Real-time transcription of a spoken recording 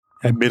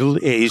a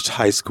middle-aged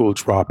high school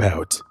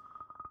dropout,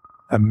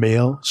 a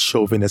male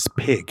chauvinist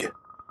pig,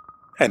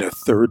 and a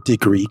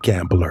third-degree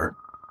gambler.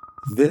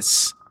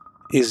 This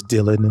is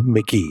Dylan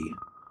McGee,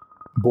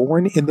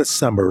 born in the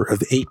summer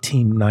of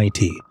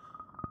 1890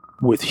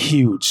 with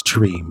huge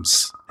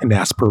dreams and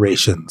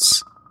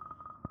aspirations.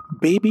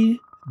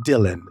 Baby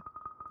Dylan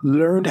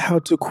learned how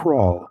to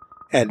crawl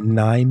at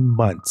 9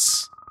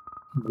 months,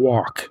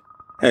 walk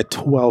at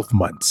 12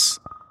 months,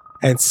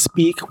 and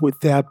speak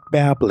without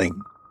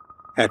babbling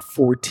at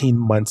 14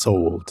 months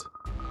old.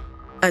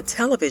 A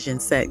television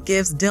set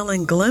gives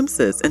Dylan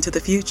glimpses into the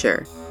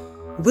future.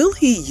 Will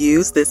he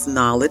use this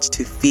knowledge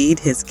to feed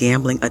his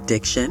gambling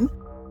addiction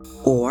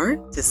or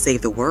to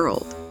save the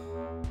world?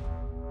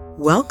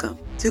 Welcome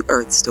to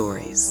Earth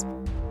Stories.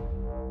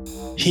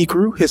 He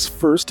grew his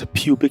first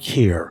pubic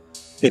hair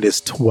in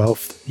his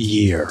 12th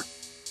year,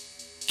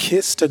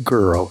 kissed a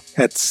girl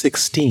at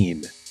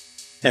 16,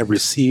 and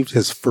received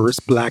his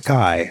first black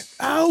eye,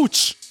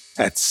 ouch,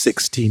 at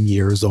 16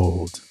 years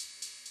old.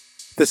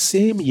 The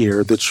same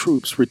year, the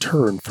troops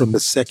returned from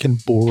the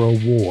Second Boer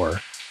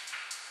War,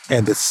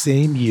 and the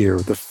same year,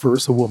 the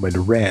first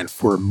woman ran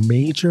for a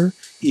major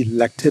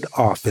elected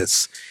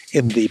office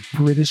in the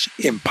British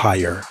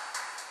Empire.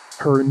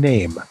 Her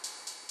name,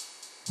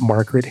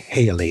 Margaret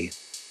Halley.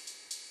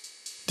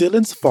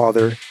 Dylan's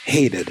father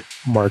hated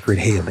Margaret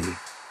Halley.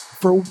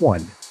 For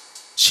one,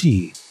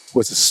 she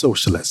was a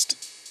socialist.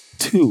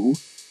 Two,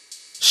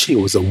 she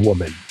was a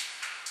woman.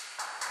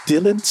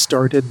 Dylan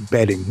started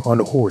betting on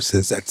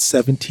horses at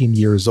 17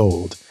 years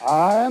old.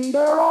 And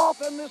they're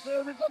off, and this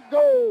is a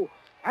go.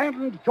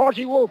 And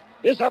Georgie Wolf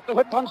is at the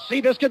whip on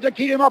Seabiscuit to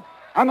keep him up.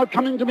 And they're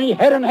coming to me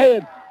head and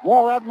head.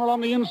 War Admiral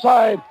on the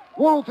inside.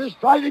 Wolf is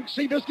driving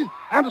Seabiscuit,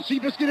 and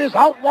Seabiscuit is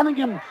outrunning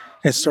him.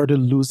 And started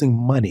losing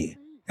money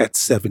at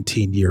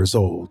 17 years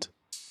old.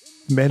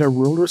 Met a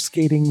roller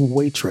skating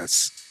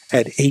waitress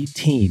at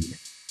 18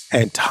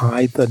 and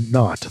tied the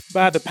knot.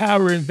 By the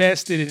power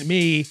invested in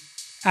me,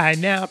 I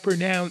now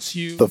pronounce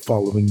you. The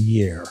following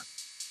year.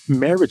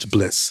 Marriage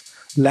bliss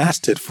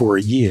lasted for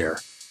a year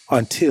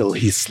until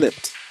he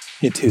slipped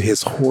into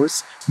his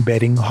horse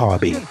betting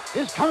hobby.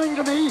 Is coming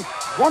to me.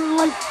 1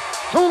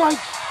 length, 2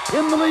 lengths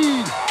in the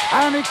lead.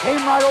 And he came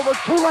right over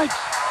 2 lengths.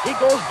 He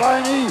goes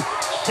by me.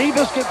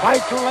 Seabiscuit by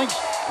 2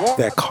 lengths.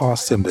 That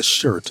cost him the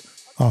shirt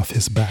off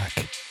his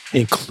back,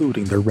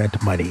 including the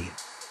rent money.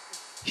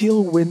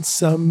 He'll win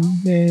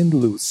some and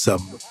lose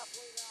some.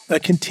 A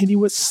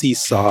continuous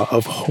seesaw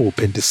of hope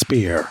and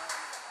despair.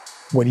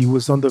 When he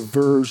was on the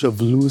verge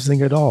of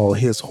losing it all,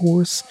 his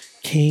horse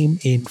came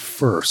in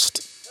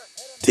first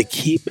to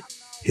keep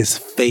his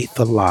faith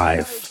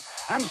alive.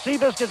 And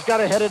Seabiscuit's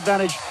got a head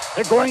advantage.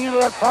 They're going into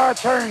that far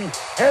turn,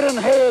 head and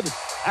head,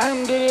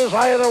 and it is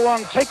either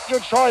one. Take your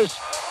choice.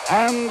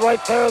 And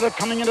right there, they're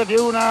coming into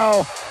view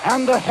now.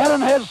 And the head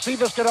and head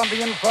Seabiscuit on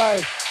the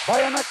inside.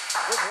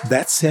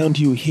 That sound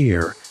you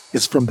hear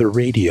is from the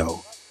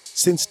radio,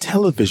 since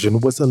television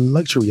was a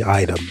luxury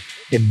item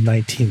in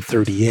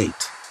 1938.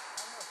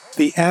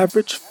 The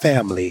average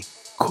family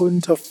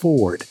couldn't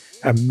afford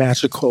a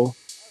magical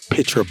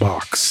picture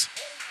box,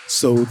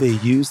 so they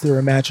used their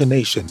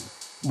imagination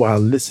while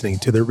listening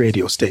to the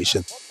radio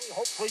station.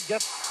 Hopefully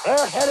get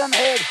their head and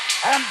head,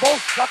 and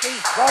both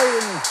jockeys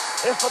driving.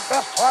 It's the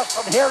best horse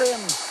from here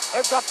in.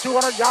 They've got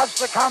 200 yards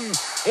to come.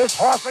 It's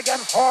horse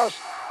against horse.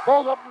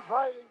 Both of them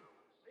driving.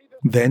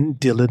 Then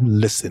Dylan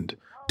listened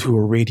to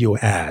a radio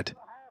ad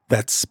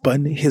that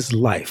spun his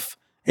life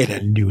in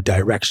a new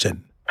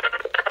direction.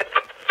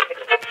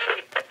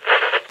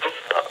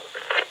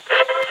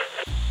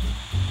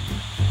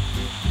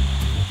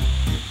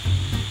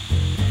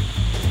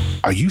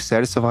 Are you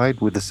satisfied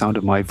with the sound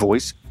of my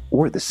voice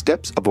or the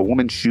steps of a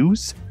woman's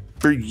shoes?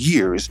 For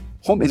years,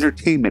 home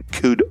entertainment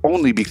could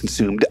only be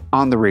consumed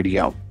on the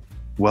radio.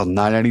 Well,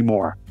 not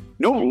anymore.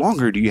 No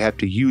longer do you have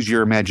to use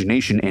your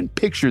imagination and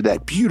picture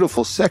that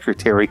beautiful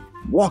secretary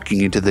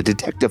walking into the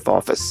detective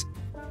office.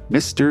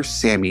 Mr.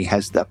 Sammy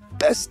has the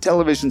best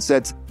television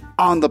sets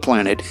on the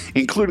planet,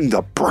 including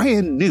the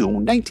brand new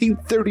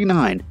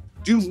 1939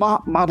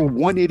 Dumont Model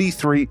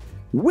 183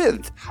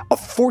 with a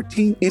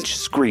 14-inch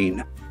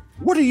screen.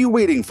 What are you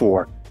waiting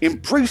for?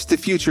 Embrace the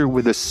future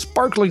with a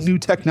sparkling new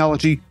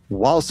technology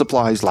while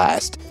supplies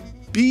last.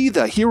 Be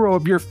the hero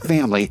of your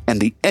family and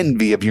the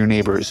envy of your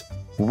neighbors.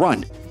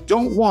 Run,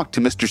 don't walk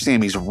to Mr.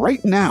 Sammy's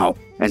right now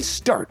and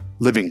start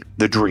living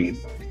the dream.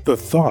 The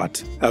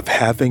thought of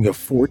having a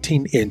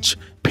 14-inch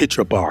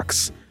picture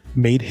box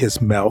made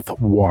his mouth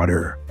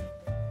water.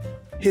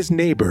 His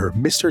neighbor,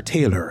 Mr.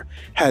 Taylor,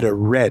 had a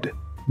red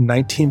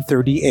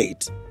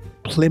 1938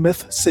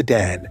 Plymouth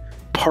sedan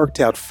parked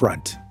out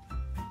front.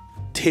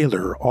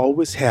 Taylor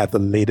always had the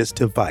latest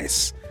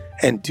device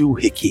and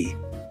doohickey,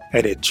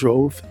 and it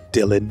drove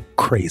Dylan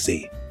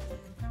crazy.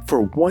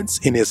 For once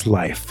in his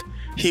life,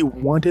 he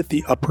wanted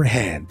the upper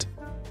hand,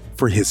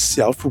 for his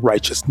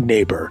self-righteous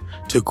neighbor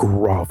to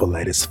grovel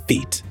at his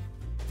feet.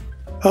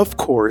 Of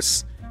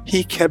course,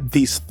 he kept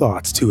these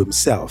thoughts to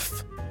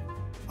himself.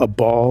 A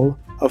ball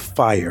of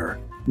fire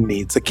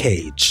needs a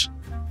cage.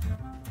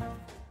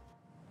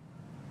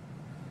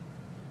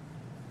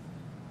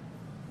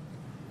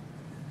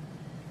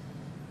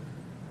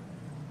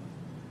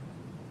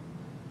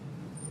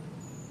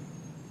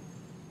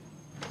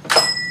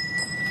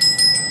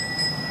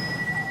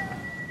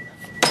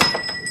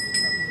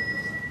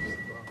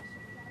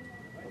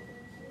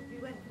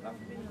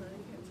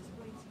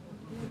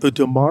 The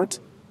Dumont,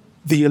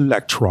 the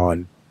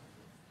Electron,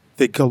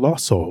 the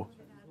Colosso,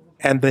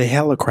 and the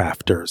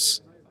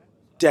Helicrafters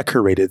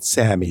decorated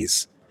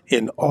Sammys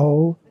in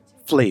all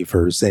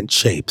flavors and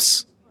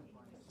shapes.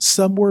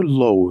 Some were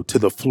low to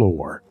the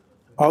floor,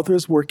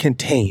 others were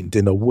contained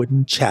in a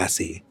wooden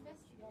chassis.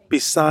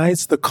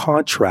 Besides the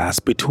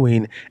contrast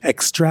between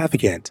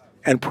extravagant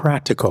and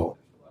practical,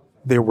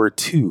 there were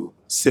two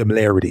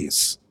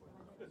similarities.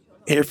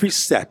 Every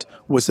set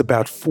was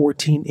about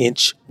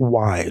 14-inch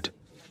wide,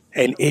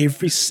 and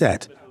every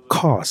set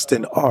cost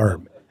an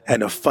arm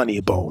and a funny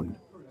bone.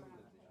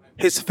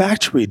 His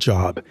factory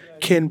job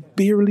can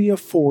barely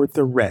afford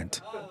the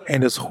rent,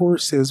 and his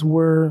horses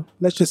were,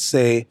 let's just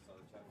say,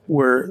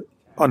 were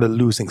on a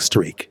losing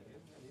streak.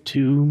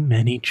 Too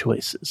many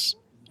choices.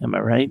 Am I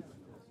right?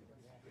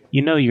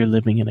 You know you're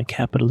living in a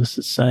capitalist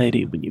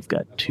society when you've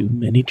got too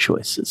many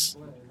choices,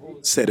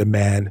 said a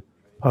man,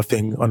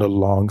 puffing on a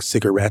long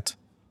cigarette.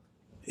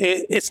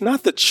 It's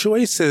not the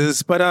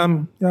choices, but,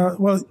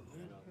 well,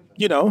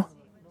 you know.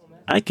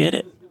 I get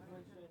it.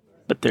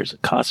 But there's a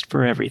cost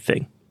for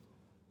everything.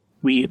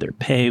 We either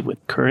pay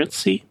with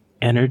currency,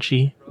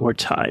 energy, or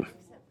time.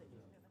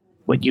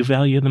 What you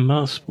value the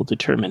most will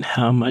determine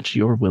how much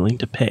you're willing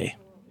to pay.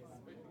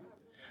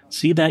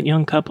 See that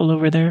young couple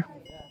over there?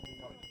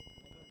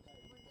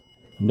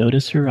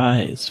 Notice her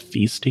eyes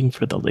feasting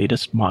for the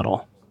latest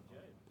model.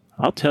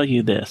 I'll tell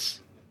you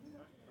this.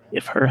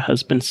 If her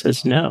husband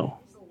says no,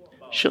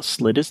 she'll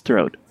slit his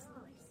throat,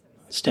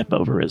 step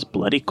over his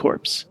bloody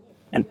corpse,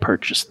 and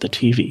purchase the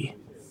TV.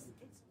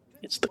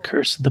 It's the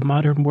curse of the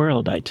modern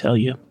world, I tell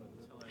you.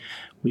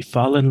 We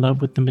fall in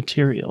love with the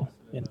material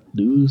and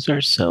lose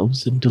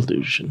ourselves in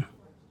delusion.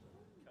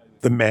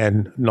 The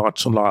man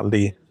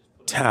nonchalantly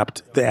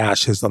tapped the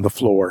ashes on the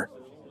floor.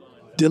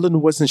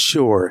 Dylan wasn't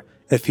sure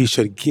if he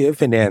should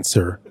give an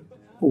answer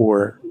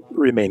or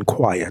remain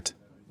quiet.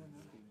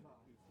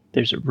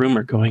 There's a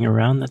rumor going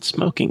around that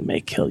smoking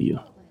may kill you.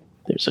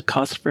 There's a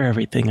cost for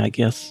everything, I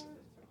guess.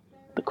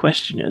 The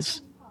question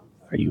is,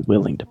 are you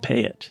willing to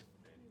pay it?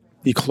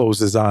 He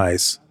closed his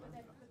eyes,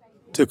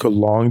 took a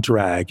long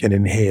drag, and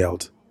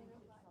inhaled.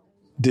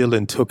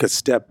 Dylan took a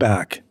step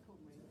back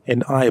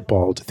and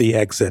eyeballed the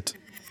exit.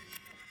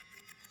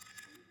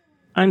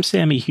 I'm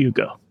Sammy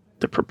Hugo,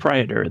 the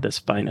proprietor of this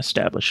fine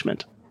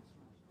establishment.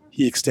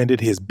 He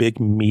extended his big,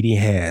 meaty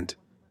hand,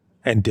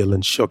 and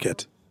Dylan shook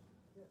it.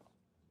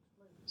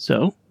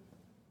 So,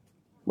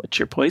 what's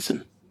your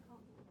poison?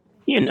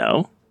 You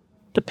know,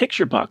 the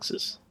picture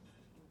boxes.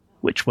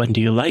 Which one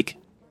do you like?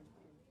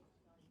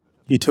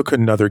 He took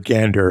another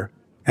gander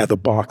at the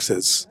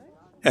boxes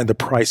and the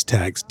price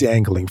tags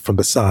dangling from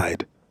the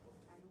side.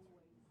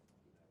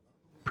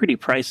 Pretty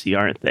pricey,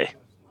 aren't they?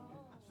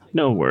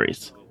 No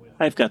worries.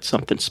 I've got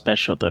something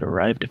special that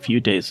arrived a few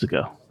days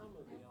ago.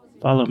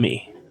 Follow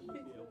me.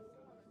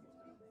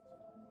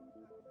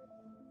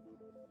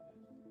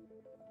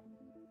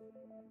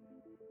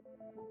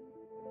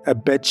 A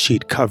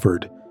bedsheet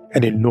covered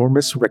an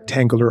enormous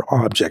rectangular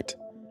object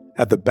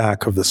at the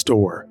back of the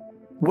store.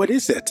 What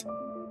is it?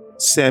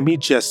 Sammy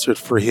gestured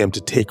for him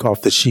to take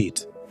off the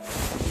sheet.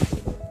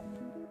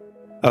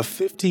 A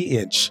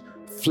 50-inch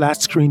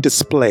flat-screen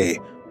display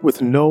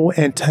with no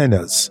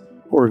antennas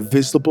or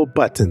visible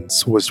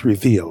buttons was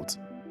revealed.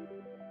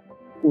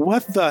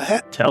 What the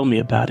heck? Tell me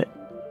about it.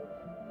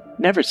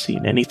 Never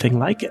seen anything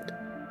like it.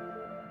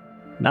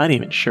 Not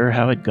even sure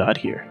how it got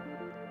here.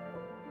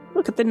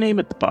 Look at the name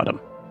at the bottom.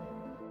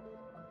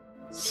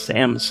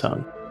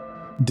 Samsung.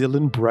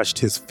 Dylan brushed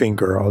his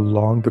finger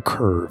along the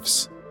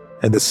curves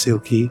and the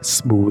silky,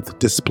 smooth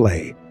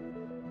display.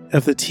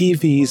 If the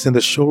TVs in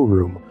the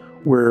showroom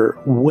were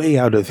way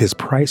out of his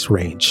price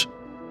range,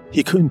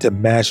 he couldn't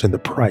imagine the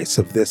price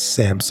of this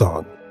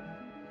Samsung.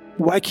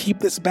 Why keep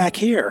this back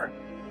here?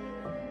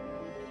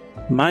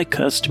 My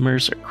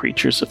customers are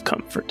creatures of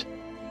comfort.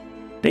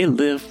 They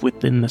live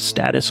within the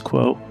status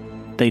quo.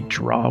 They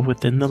draw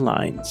within the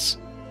lines.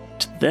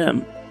 To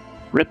them,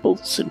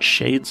 ripples and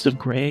shades of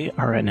gray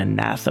are an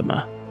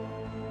anathema.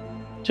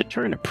 To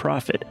turn a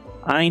profit,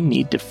 I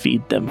need to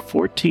feed them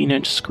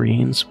 14-inch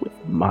screens with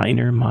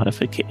minor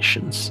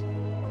modifications.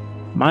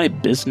 My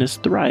business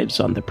thrives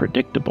on the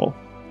predictable,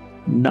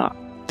 not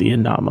the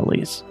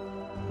anomalies.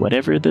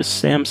 Whatever this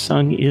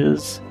Samsung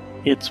is,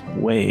 it's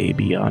way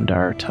beyond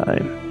our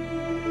time.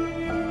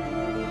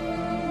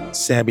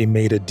 Sammy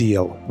made a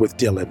deal with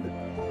Dylan.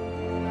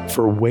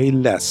 For way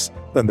less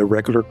than the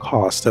regular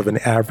cost of an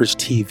average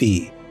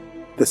TV,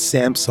 the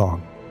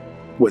Samsung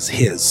was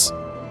his.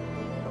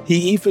 He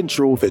even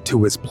drove it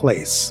to his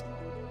place,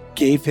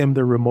 gave him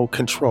the remote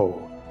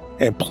control,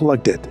 and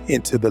plugged it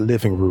into the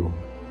living room.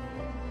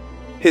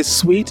 His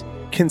sweet,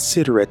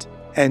 considerate,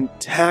 and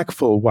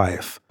tactful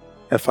wife,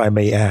 if I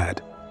may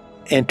add,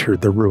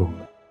 entered the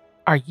room.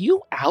 Are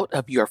you out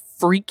of your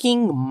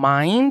freaking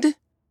mind?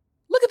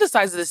 Look at the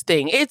size of this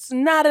thing. It's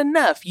not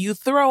enough. You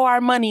throw our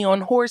money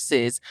on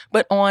horses,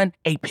 but on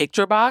a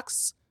picture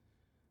box?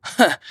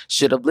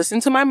 Should have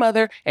listened to my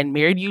mother and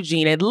married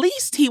Eugene. At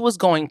least he was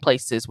going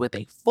places with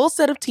a full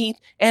set of teeth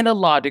and a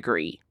law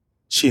degree.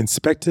 She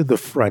inspected the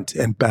front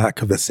and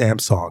back of the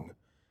Samsung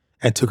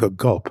and took a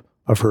gulp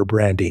of her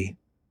brandy.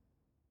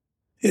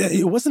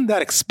 It wasn't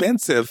that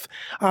expensive.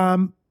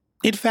 In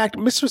fact,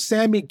 Mr.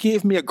 Sammy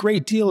gave me a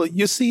great deal.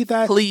 You see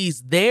that?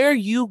 Please, there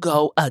you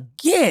go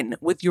again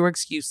with your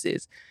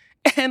excuses.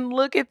 And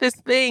look at this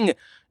thing.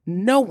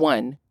 No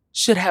one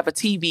should have a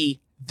TV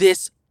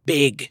this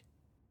big.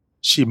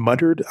 She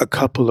muttered a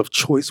couple of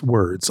choice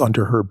words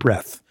under her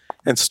breath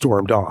and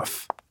stormed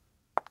off.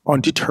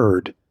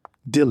 Undeterred,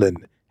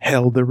 Dylan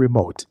held the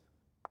remote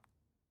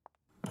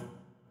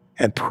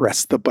and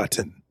pressed the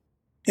button.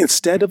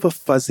 Instead of a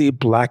fuzzy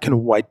black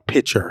and white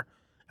picture,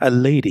 a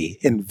lady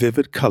in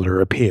vivid color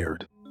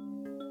appeared.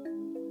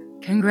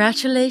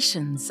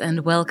 Congratulations and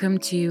welcome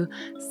to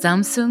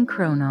Samsung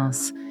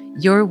Chronos,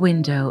 your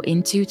window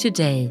into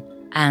today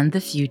and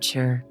the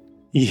future.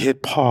 He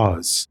hit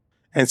pause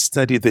and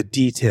studied the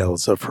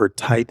details of her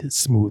tight,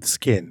 smooth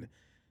skin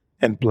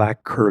and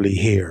black curly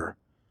hair.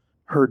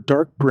 Her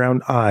dark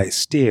brown eyes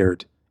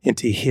stared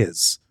into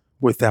his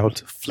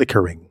without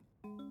flickering.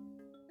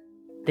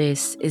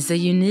 This is a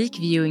unique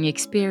viewing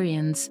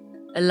experience,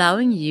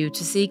 allowing you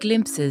to see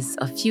glimpses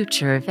of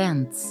future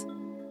events.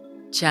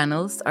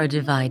 Channels are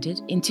divided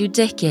into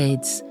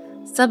decades,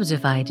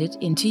 subdivided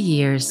into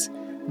years,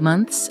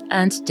 months,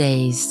 and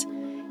days.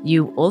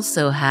 You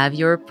also have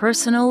your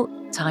personal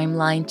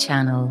timeline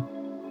channel,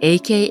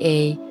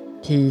 aka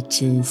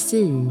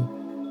PTC.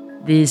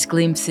 These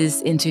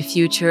glimpses into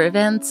future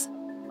events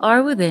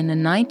are within a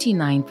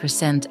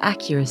 99%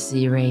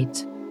 accuracy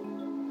rate.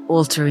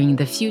 Altering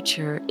the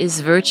future is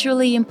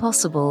virtually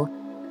impossible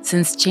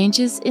since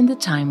changes in the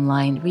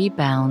timeline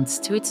rebounds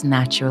to its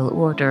natural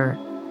order.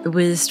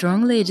 We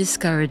strongly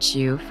discourage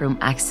you from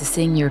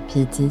accessing your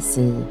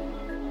PTC.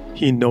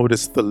 He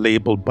noticed the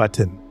label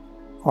button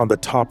on the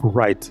top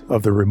right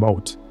of the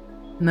remote.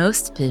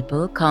 Most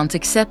people can't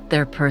accept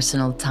their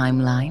personal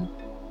timeline,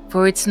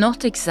 for it's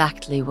not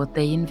exactly what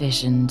they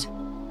envisioned.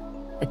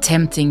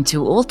 Attempting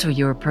to alter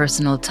your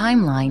personal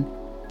timeline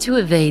to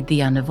evade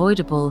the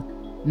unavoidable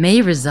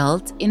may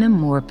result in a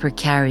more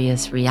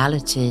precarious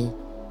reality.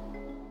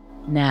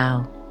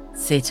 Now,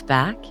 sit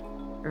back,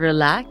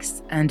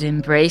 relax, and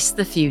embrace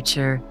the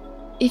future.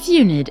 If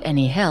you need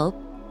any help,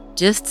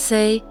 just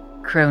say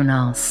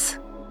Chronos.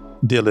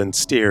 Dylan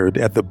stared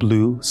at the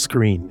blue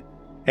screen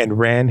and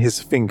ran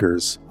his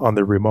fingers on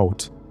the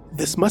remote.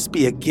 This must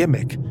be a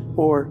gimmick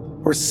or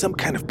some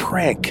kind of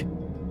prank.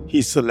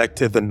 He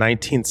selected the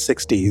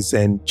 1960s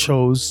and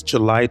chose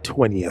July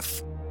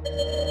 20th.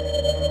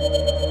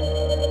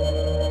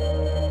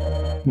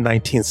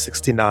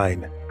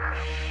 1969.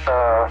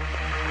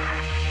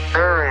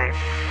 Very,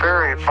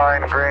 very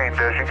fine grained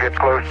as you get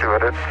close to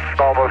it. It's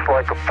almost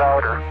like a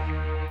powder.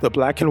 The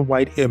black and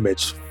white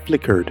image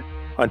flickered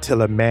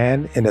until a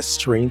man in a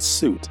strange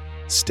suit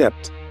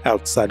stepped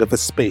outside of a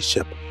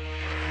spaceship.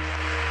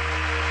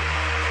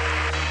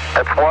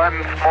 That's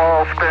one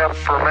small step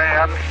for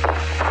man,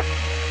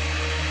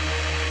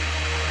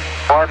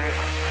 one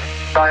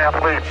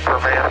giant leap for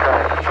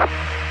mankind.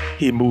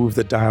 He moved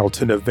the dial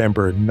to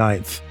November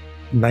 9th,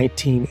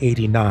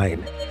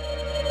 1989,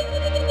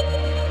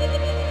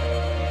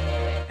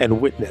 and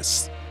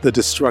witnessed the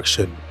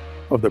destruction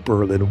of the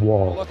Berlin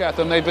Wall. Look at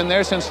them. They've been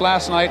there since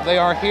last night. They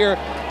are here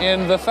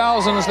in the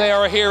thousands. They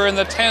are here in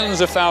the tens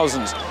of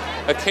thousands.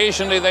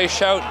 Occasionally they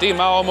shout, Die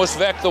Mauer muss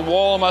weg, the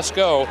wall must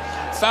go.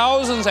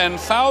 Thousands and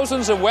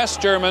thousands of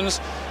West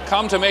Germans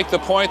come to make the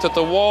point that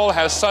the wall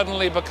has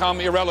suddenly become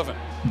irrelevant.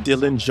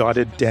 Dylan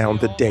jotted down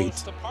the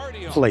date,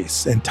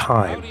 place, and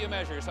time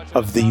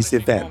of these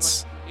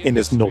events in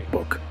his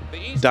notebook.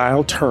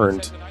 Dial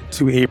turned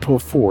to April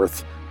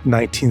 4th,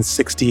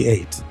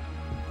 1968.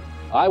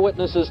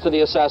 Eyewitnesses to the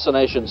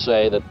assassination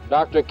say that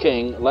Dr.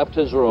 King left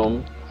his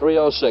room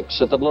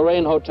 306 at the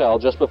Lorraine Hotel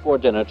just before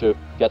dinner to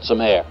get some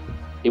air.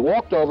 He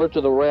walked over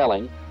to the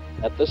railing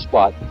at this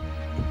spot,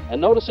 and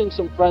noticing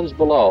some friends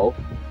below,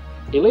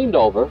 he leaned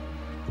over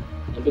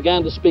and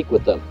began to speak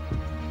with them.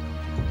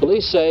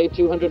 Police say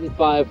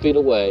 205 feet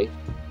away,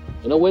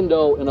 in a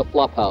window in a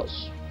flop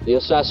house, the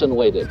assassin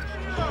waited.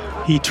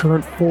 He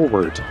turned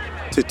forward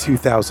to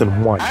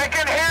 2001. I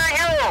can hear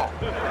you!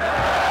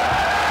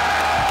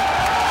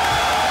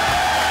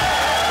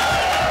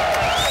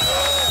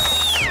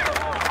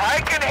 I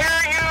can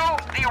hear you!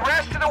 The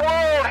rest of the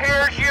world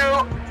hears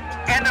you!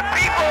 And the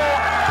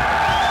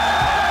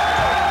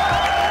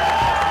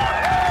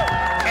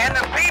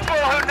people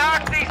who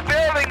knock these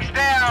buildings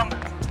down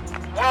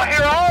will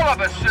hear all of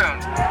us soon.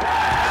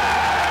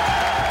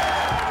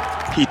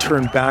 He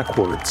turned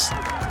backwards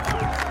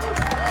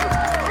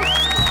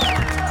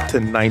to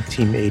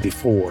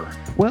 1984.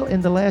 Well,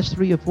 in the last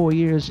 3 or 4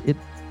 years, it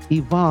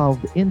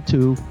evolved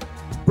into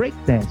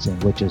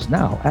breakdancing, which is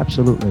now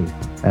absolutely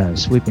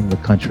sweeping the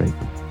country.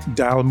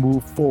 Dial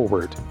moved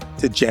forward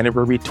to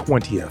January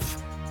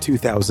 20th,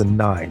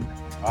 2009.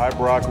 I,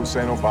 Barack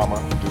Hussein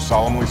Obama, do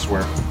solemnly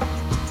swear.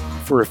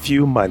 For a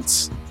few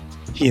months,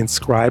 he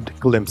inscribed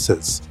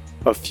glimpses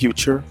of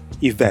future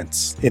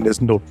events in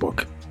his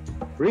notebook.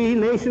 Free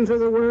nations of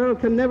the world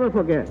can never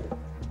forget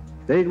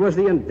that it was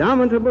the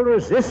indomitable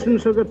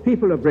resistance of the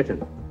people of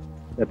Britain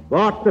that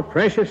bought the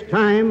precious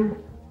time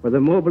for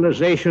the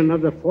mobilization of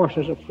the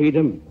forces of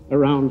freedom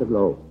around the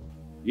globe.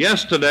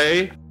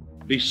 Yesterday,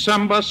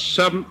 December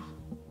 7th,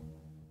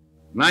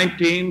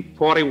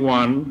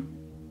 1941,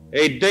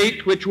 a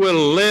date which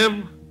will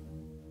live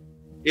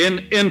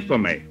in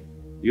infamy.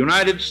 The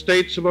United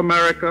States of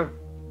America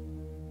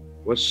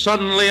was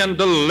suddenly and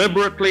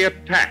deliberately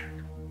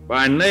attacked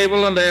by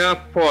naval and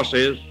air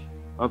forces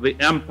of the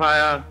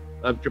Empire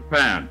of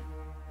Japan.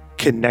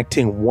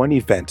 Connecting one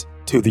event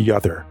to the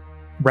other.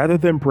 Rather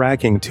than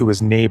bragging to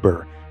his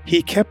neighbor,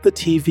 he kept the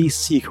TV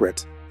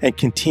secret and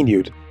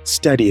continued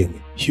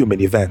studying human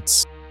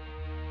events.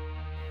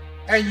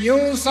 A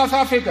new South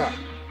Africa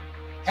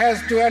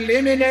has to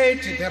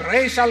eliminate the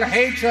racial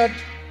hatred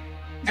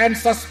and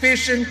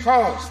suspicion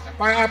caused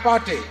by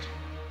apartheid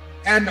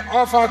and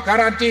offer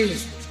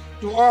guarantees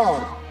to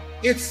all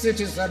its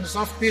citizens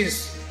of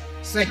peace,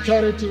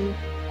 security,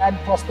 and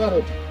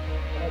prosperity.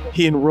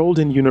 He enrolled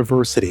in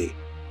university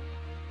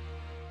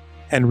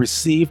and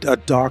received a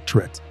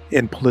doctorate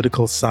in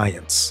political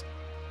science.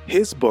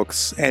 His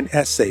books and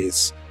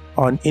essays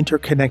on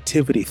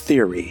interconnectivity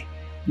theory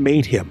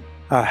made him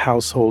a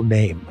household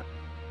name.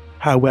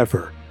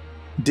 However,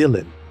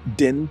 Dylan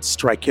didn't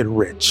strike it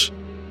rich.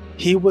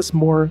 He was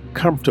more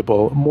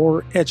comfortable,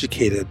 more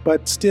educated,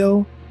 but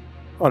still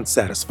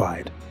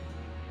unsatisfied.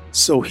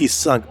 So he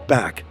sunk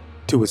back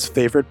to his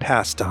favorite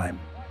pastime.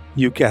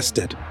 You guessed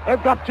it.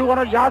 They've got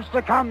 200 yards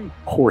to come.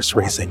 Horse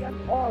racing.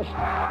 Both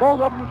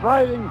of them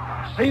driving.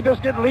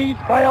 Seabiscuit leads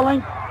by a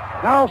length.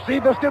 Now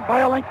Seabiscuit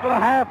by a length and a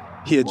half.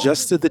 He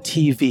adjusted the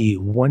TV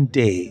one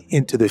day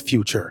into the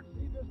future,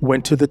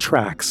 went to the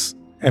tracks,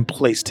 and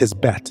placed his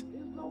bet.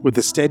 With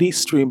a steady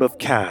stream of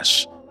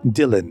cash,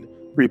 Dylan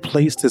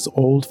replaced his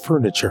old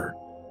furniture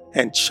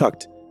and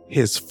chucked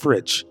his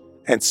fridge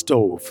and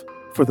stove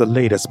for the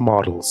latest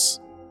models.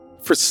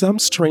 For some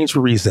strange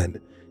reason,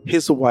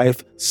 his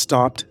wife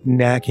stopped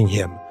nagging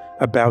him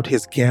about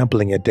his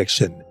gambling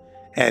addiction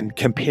and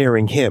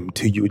comparing him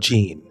to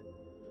Eugene.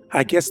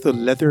 I guess the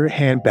leather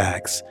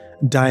handbags,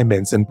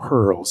 diamonds, and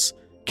pearls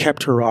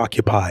kept her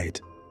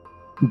occupied.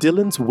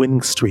 Dylan's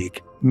winning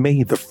streak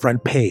made the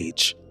front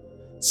page.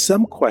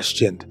 Some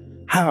questioned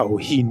how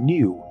he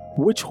knew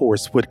which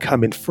horse would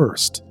come in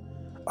first.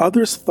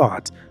 Others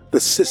thought the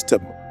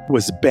system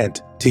was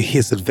bent to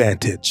his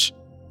advantage.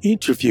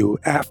 Interview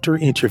after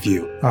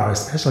interview. Our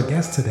special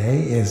guest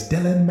today is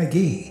Dylan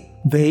McGee.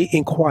 They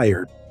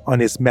inquired on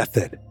his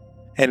method,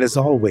 and as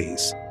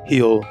always,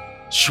 he'll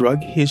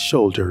shrug his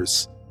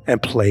shoulders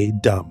and play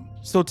dumb.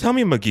 So tell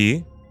me,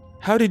 McGee,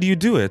 how did you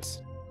do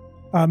it?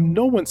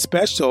 No one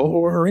special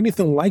or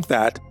anything like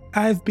that.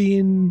 I've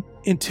been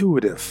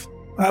intuitive.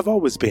 I've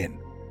always been.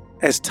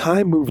 As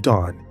time moved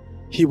on,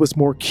 he was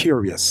more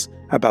curious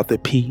about the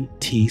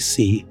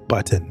PTC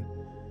button.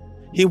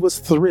 He was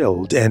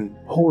thrilled and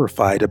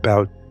horrified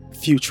about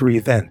future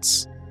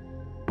events.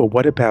 But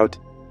what about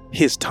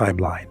his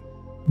timeline?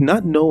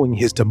 Not knowing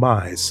his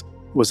demise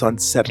was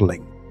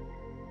unsettling.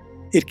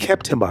 It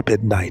kept him up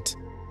at night,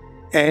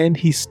 and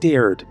he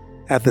stared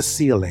at the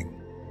ceiling,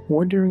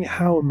 wondering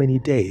how many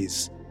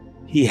days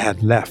he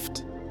had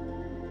left.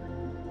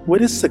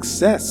 What is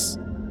success?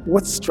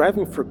 What's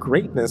striving for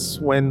greatness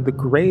when the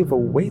grave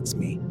awaits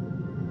me?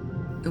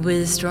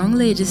 We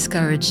strongly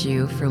discourage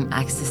you from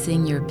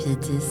accessing your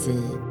PTC.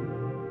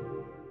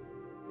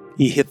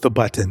 He hit the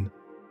button,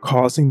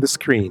 causing the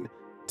screen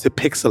to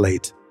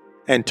pixelate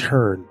and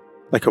turn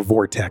like a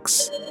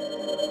vortex.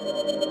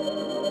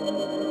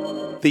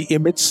 The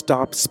image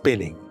stopped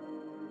spinning.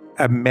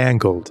 A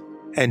mangled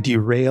and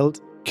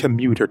derailed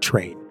commuter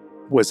train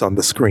was on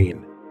the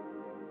screen.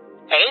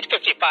 At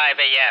 8:55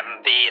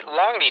 a.m., the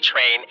Longny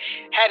train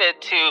headed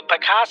to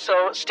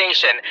Picasso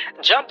Station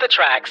jumped the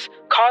tracks,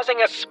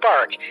 causing a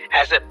spark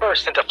as it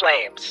burst into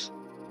flames.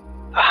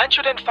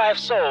 105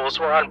 souls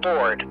were on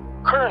board.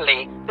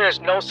 Currently, there's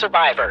no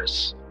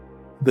survivors.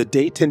 The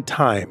date and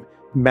time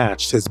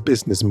matched his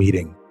business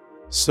meeting,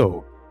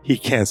 so he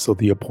canceled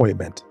the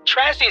appointment.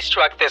 Tragedy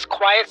struck this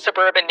quiet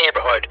suburban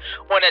neighborhood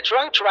when a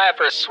drunk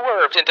driver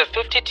swerved into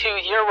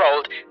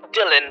 52-year-old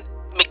Dylan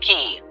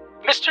McGee.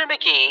 Mr.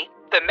 McGee,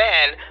 the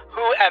man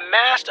who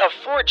amassed a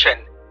fortune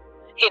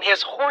in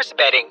his horse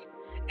betting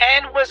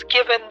and was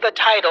given the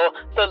title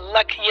the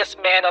luckiest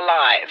man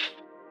alive,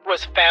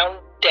 was found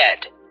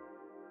dead.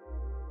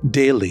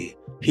 Daily,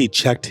 he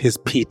checked his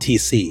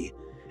PTC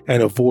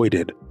and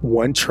avoided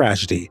one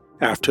tragedy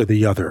after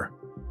the other.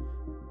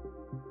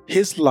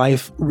 His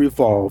life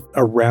revolved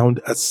around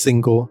a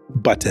single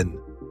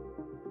button.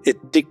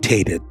 It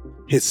dictated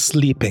his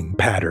sleeping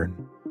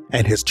pattern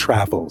and his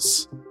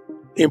travels.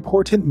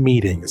 Important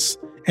meetings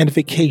and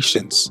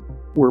vacations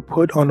were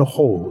put on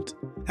hold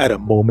at a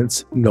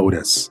moment's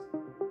notice.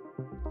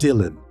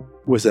 Dylan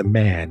was a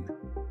man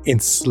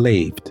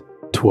enslaved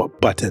to a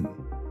button.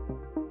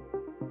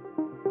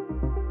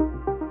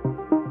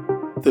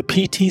 The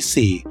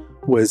PTC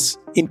was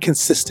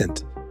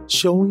inconsistent,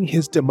 showing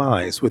his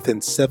demise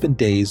within 7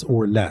 days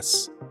or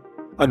less.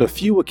 On a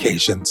few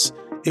occasions,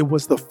 It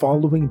was the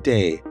following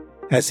day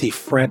as he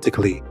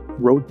frantically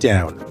wrote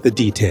down the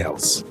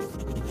details.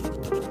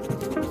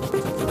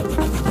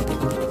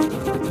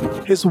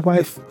 His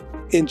wife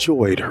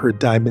enjoyed her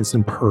diamonds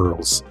and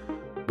pearls,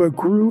 but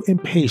grew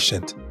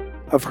impatient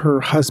of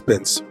her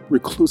husband's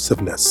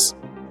reclusiveness.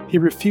 He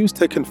refused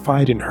to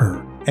confide in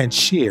her and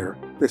share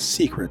the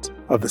secret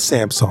of the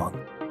Samsung.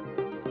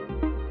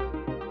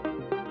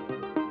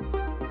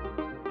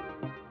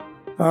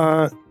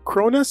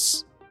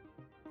 Cronus?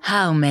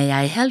 How may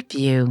I help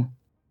you?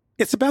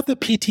 It's about the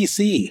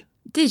PTC.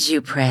 Did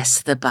you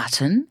press the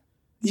button?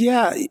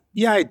 Yeah,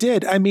 I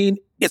did. I mean,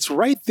 it's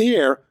right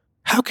there.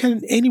 How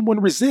can anyone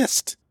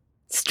resist?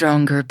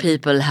 Stronger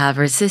people have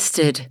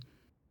resisted.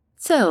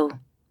 So,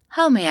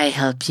 how may I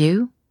help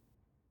you?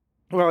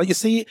 Well, you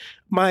see,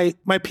 my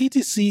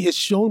PTC is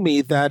showing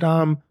me that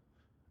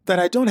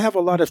I don't have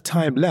a lot of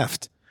time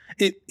left.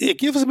 It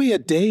gives me a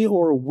day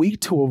or a week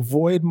to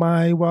avoid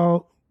my,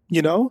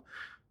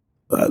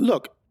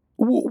 look,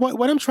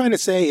 what I'm trying to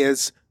say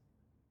is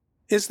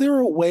there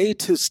a way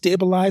to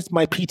stabilize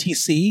my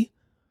PTC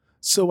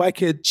so I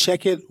could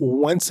check it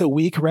once a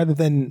week rather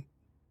than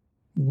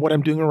what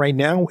I'm doing right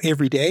now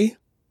every day?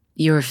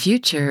 Your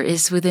future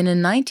is within a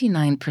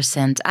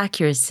 99%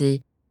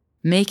 accuracy,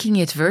 making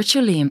it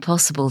virtually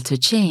impossible to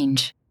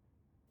change.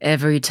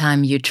 Every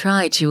time you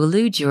try to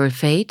elude your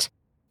fate,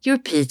 your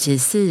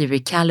PTC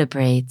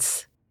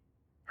recalibrates.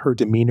 Her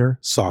demeanor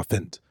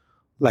softened,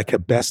 like a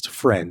best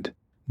friend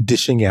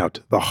dishing out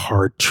the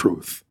hard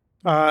truth.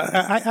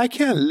 I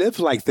can't live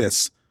like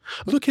this.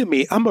 Look at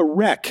me, I'm a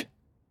wreck.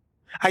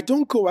 I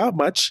don't go out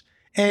much,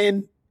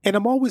 and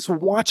I'm always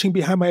watching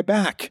behind my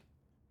back.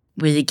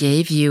 We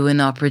gave you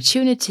an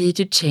opportunity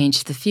to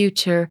change the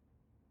future,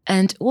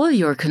 and all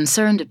you're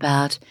concerned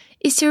about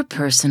is your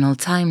personal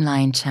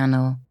timeline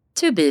channel.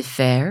 To be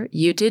fair,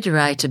 you did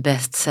write a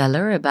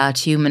bestseller about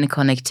human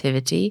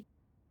connectivity,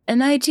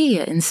 an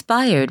idea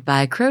inspired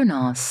by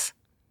Kronos.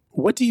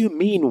 What do you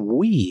mean,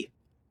 we?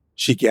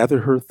 She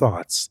gathered her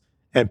thoughts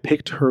and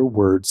picked her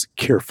words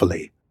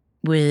carefully.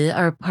 We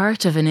are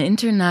part of an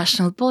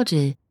international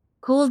body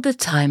called the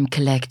Time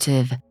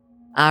Collective.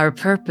 Our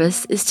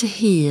purpose is to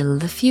heal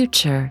the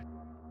future.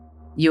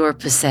 Your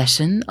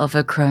possession of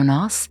a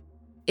Kronos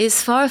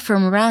is far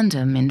from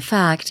random. In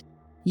fact,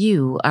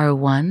 you are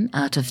 1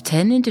 out of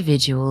 10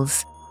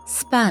 individuals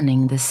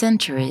spanning the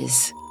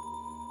centuries.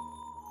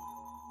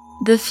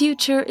 The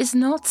future is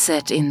not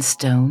set in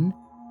stone.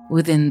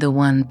 Within the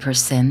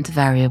 1%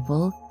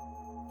 variable,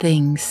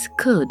 things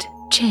could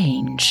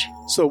change.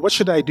 So what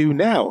should I do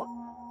now?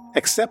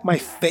 Accept my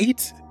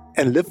fate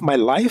and live my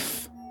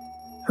life?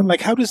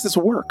 How does this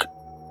work?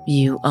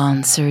 You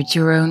answered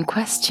your own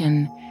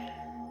question.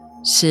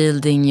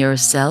 Shielding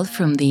yourself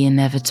from the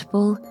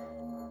inevitable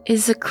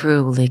is a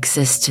cruel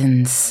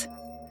existence.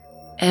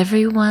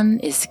 Everyone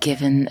is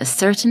given a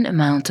certain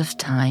amount of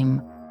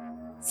time,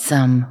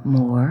 some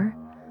more,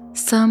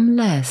 some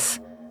less.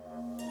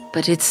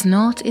 But it's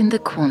not in the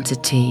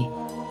quantity,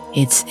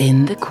 it's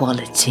in the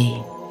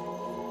quality.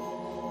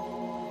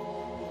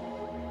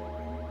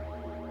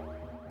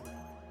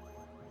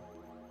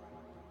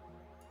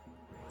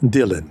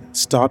 Dylan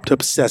stopped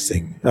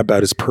obsessing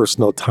about his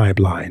personal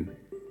timeline.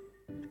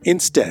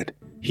 Instead,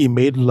 he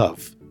made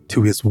love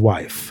to his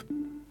wife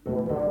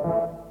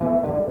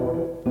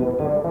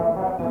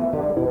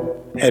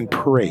and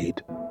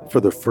prayed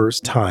for the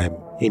first time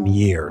in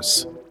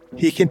years.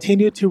 He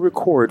continued to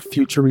record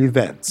future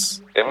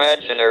events.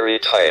 Imaginary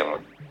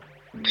time.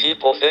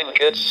 People think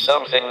it's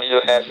something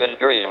you have in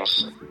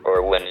dreams,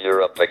 or when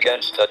you're up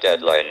against a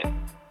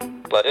deadline.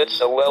 But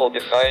it's a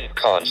well-defined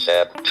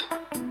concept.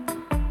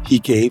 He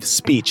gave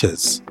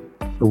speeches,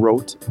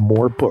 wrote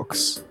more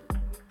books,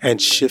 and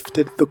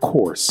shifted the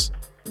course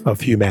of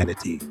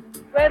humanity.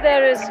 Where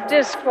there is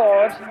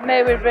discord,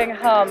 may we bring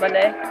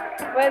harmony.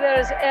 Where there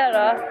is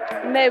error,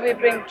 may we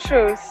bring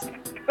truth.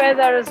 Where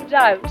there is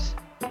doubt,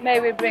 may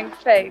we bring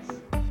faith.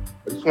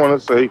 I just want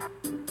to say,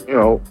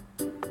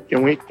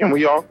 can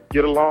we all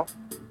get along?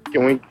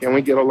 Can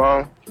we get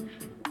along?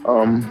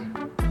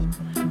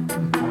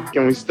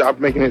 Can we stop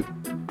making it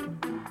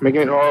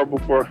horrible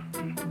for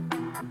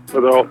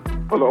the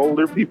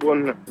older people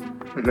and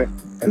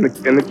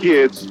the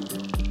kids?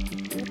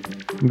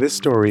 This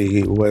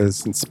story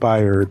was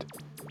inspired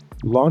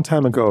a long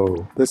time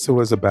ago. This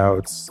was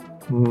about,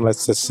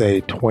 let's just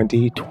say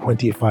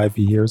 25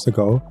 years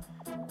ago.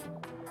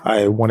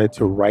 I wanted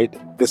to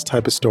write this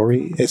type of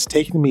story. It's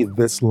taken me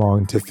this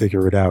long to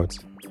figure it out.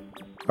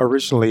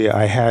 Originally,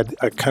 I had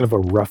a kind of a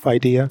rough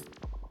idea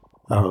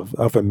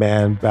of a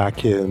man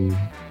back in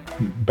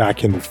the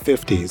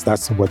 50s.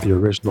 That's what the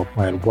original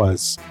plan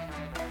was.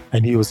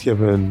 And he was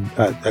given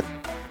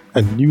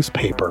a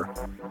newspaper.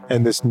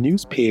 And this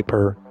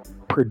newspaper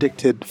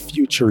predicted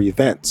future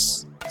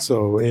events.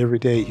 So every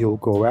day he'll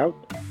go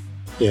out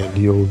and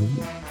he'll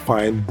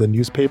find the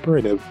newspaper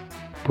and it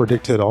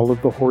predicted all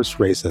of the horse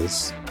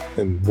races.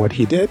 And what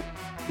he did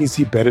is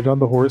he betted on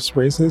the horse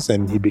races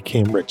and he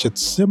became rich.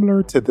 It's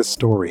similar to this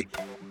story.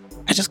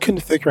 I just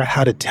couldn't figure out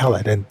how to tell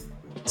it. And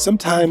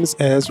Sometimes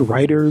as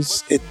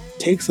writers, it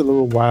takes a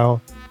little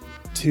while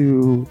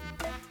to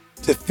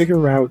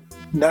figure out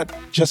not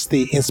just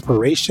the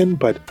inspiration,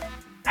 but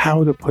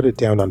how to put it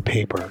down on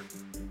paper.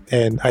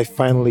 And I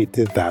finally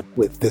did that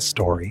with this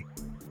story.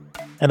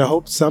 And I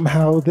hope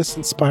somehow this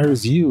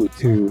inspires you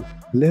to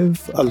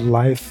live a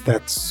life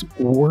that's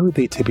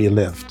worthy to be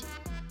lived,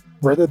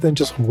 rather than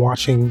just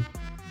watching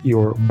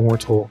your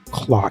mortal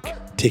clock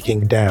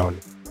ticking down,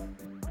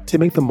 to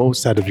make the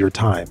most out of your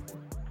time.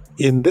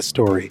 In this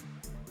story,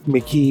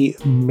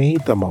 McGee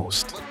made the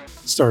most.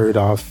 Started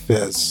off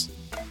as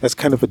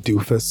kind of a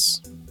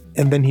doofus,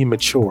 and then he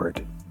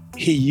matured.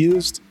 He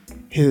used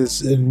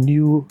his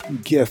new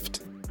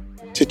gift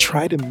to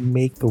try to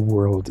make the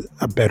world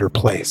a better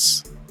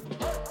place.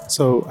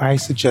 So I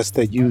suggest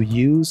that you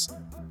use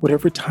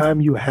whatever time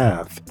you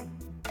have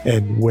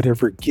and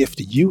whatever gift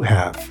you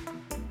have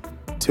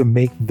to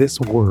make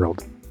this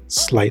world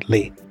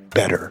slightly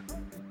better.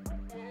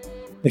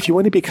 If you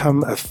want to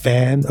become a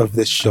fan of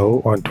this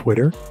show on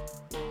Twitter,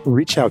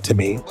 reach out to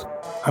me.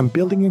 I'm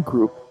building a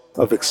group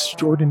of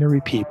extraordinary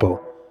people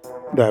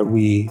that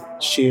we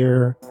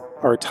share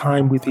our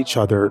time with each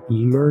other,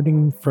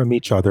 learning from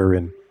each other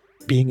and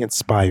being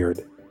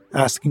inspired,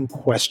 asking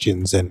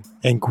questions and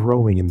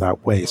growing in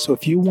that way. So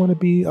if you want to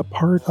be a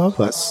part of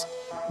us,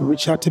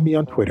 reach out to me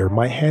on Twitter.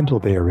 My handle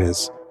there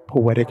is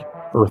Poetic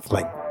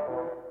Earthling.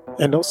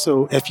 And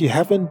also, if you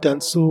haven't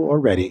done so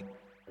already,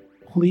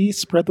 please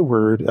spread the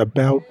word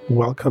about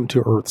Welcome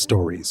to Earth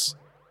Stories.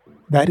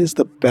 That is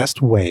the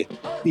best way,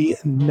 the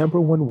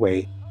number one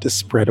way to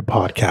spread a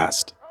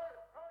podcast.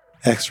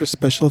 Extra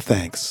special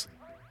thanks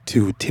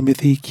to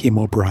Timothy Kim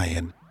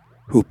O'Brien,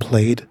 who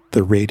played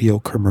the radio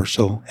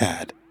commercial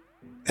ad.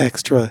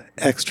 Extra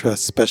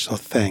special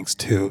thanks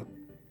to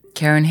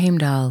Karen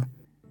Heimdahl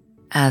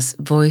as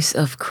voice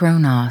of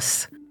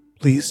Kronos.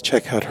 Please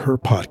check out her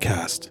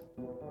podcast,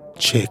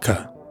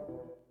 Cheka.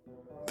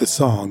 The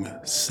song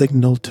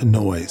Signal to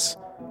Noise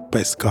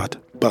by Scott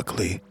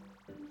Buckley.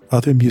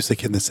 Other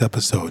music in this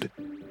episode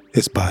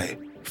is by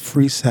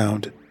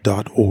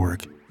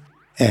freesound.org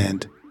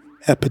and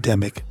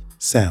Epidemic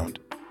Sound.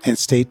 And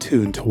stay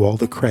tuned to all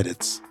the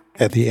credits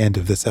at the end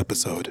of this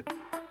episode.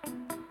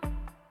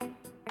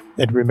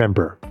 And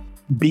remember,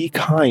 be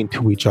kind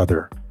to each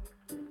other.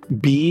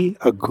 Be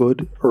a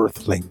good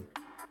earthling.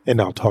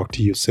 And I'll talk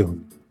to you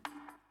soon.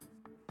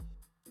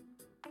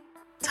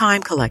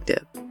 Time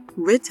Collective.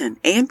 Written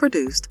and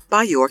produced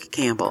by York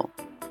Campbell.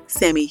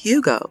 Sammy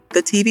Hugo,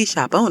 the TV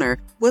shop owner,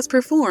 was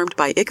performed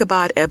by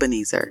Ichabod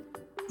Ebenezer.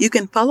 You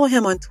can follow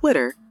him on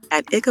Twitter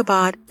at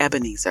Ichabod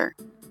Ebenezer.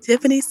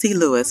 Tiffany C.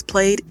 Lewis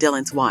played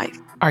Dylan's wife.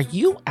 Are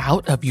you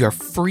out of your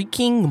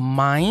freaking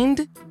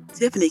mind?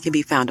 Tiffany can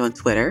be found on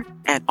Twitter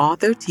at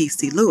author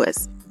T.C.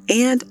 Lewis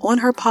and on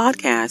her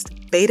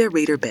podcast, Beta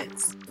Reader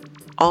Bits.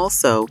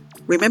 Also,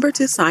 remember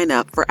to sign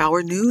up for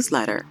our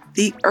newsletter,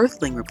 The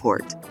Earthling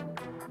Report.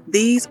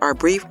 These are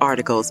brief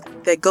articles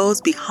that goes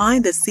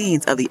behind the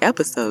scenes of the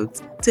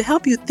episodes to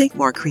help you think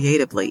more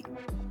creatively.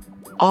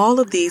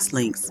 All of these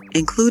links,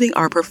 including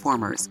our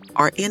performers,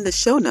 are in the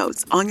show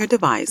notes on your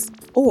device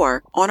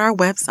or on our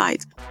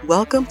website,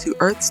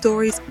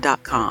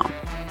 welcometoearthstories.com.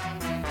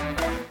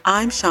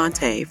 I'm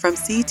Shantae from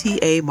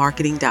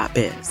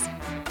CTAmarketing.biz.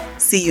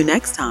 See you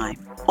next time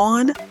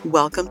on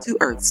Welcome to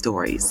Earth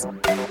Stories.